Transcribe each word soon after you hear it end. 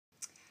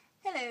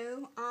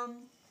Hello,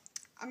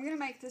 I'm gonna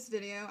make this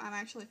video. I'm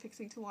actually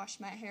fixing to wash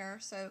my hair,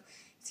 so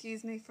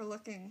excuse me for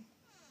looking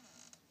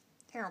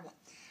terrible.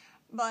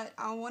 But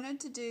I wanted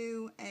to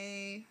do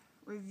a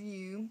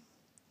review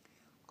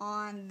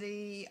on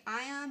the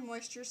Ion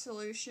Moisture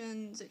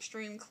Solutions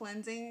Extreme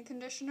Cleansing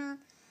Conditioner.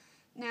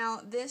 Now,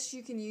 this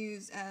you can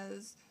use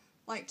as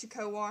like to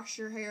co-wash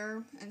your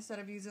hair. Instead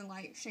of using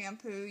like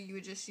shampoo, you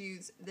would just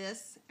use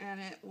this and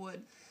it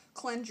would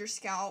cleanse your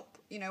scalp,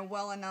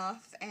 well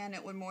enough, and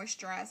it would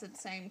moisturize at the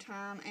same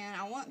time. And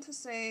I want to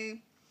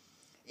say,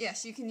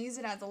 yes, you can use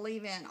it as a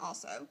leave-in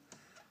also.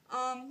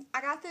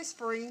 I got this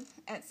free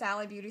at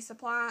Sally Beauty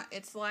Supply.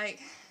 It's like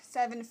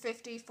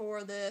 $7.50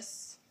 for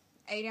this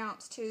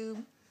 8-ounce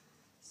tube.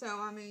 So,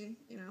 I mean,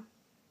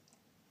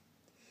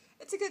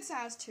 it's a good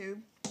size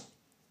tube.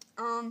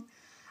 I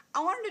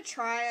wanted to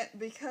try it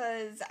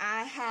because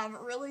I have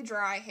really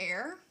dry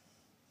hair,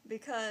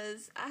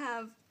 because I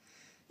have,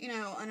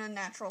 an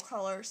unnatural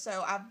color,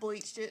 so I've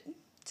bleached it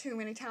too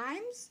many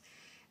times,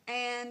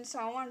 and so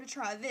I wanted to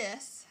try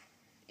this,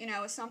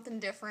 with something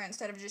different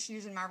instead of just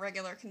using my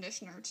regular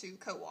conditioner to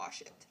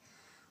co-wash it.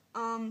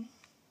 And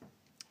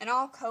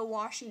all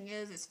co-washing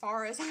is, as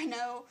far as I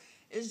know,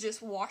 is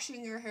just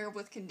washing your hair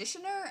with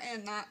conditioner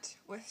and not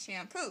with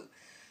shampoo.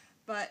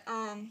 But,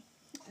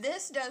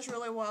 this does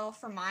really well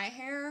for my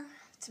hair.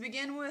 To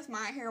begin with,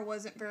 my hair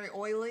wasn't very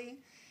oily,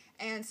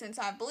 and since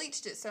I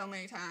bleached it so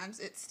many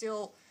times, it's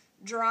still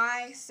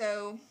dry,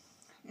 so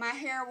my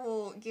hair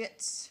will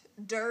get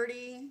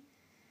dirty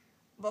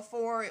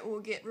before it will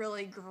get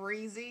really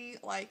greasy,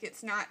 like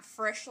it's not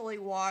freshly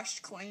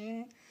washed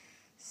clean.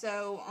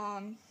 So,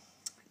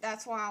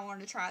 that's why I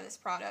wanted to try this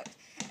product.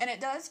 And it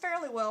does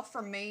fairly well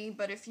for me,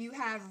 but if you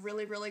have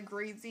really, really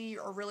greasy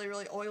or really,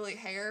 really oily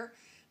hair,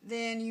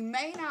 then you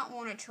may not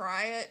want to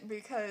try it,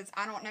 because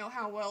I don't know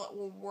how well it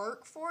will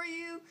work for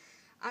you.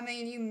 I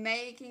mean, you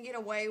can get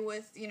away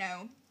with,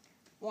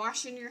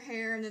 washing your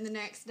hair and then the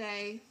next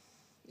day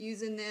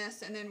using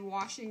this and then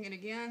washing it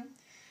again.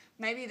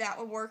 Maybe that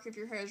would work if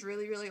your hair is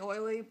really, really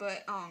oily,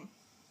 but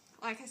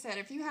like I said,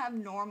 if you have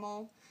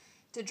normal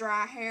to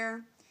dry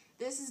hair,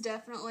 this is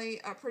definitely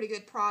a pretty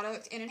good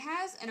product, and it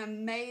has an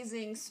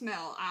amazing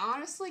smell. I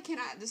honestly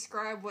cannot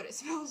describe what it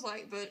smells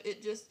like, but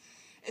it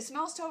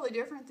smells totally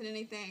different than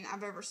anything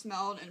I've ever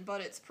smelled,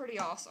 but it's pretty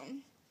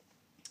awesome.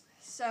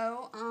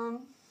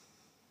 So,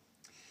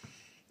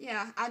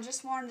 yeah, I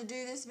just wanted to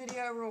do this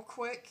video real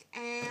quick,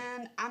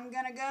 and I'm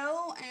gonna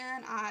go,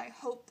 and I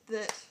hope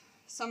that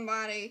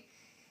somebody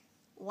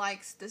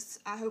likes this.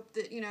 I hope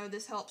that,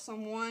 this helps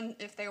someone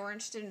if they were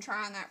interested in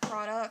trying that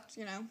product,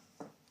 to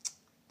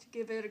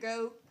give it a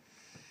go.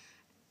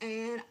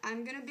 And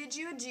I'm gonna bid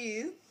you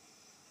adieu.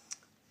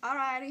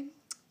 Alrighty,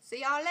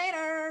 see y'all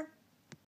later.